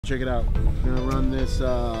check it out. I'm gonna run this.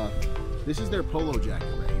 This is their polo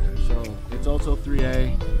jacket right here. So it's also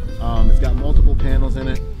 3A. It's got multiple panels in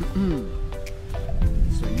it.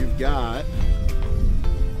 So you've got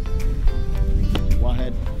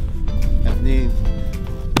Wahed, Ethnin,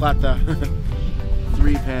 Plata,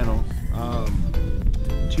 3 panels.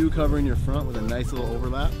 2 covering your front with a nice little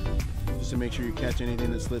overlap, just to make sure you catch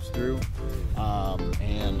anything that slips through.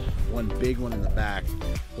 And 1 big one in the back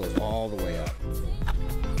goes all the way up.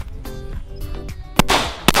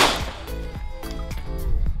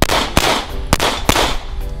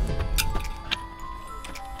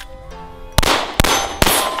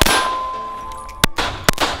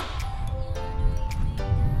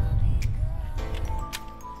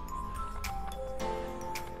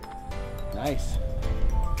 Nice.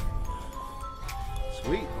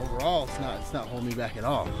 Sweet. Overall, it's not holding me back at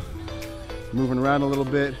all. Moving around a little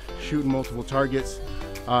bit, shooting multiple targets.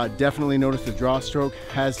 Definitely notice the draw stroke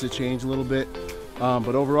has to change a little bit.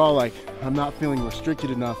 But overall, like, I'm not feeling restricted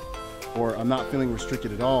enough, or I'm not feeling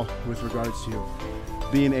restricted at all with regards to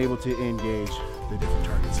being able to engage the different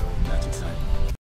targets. So that's exciting.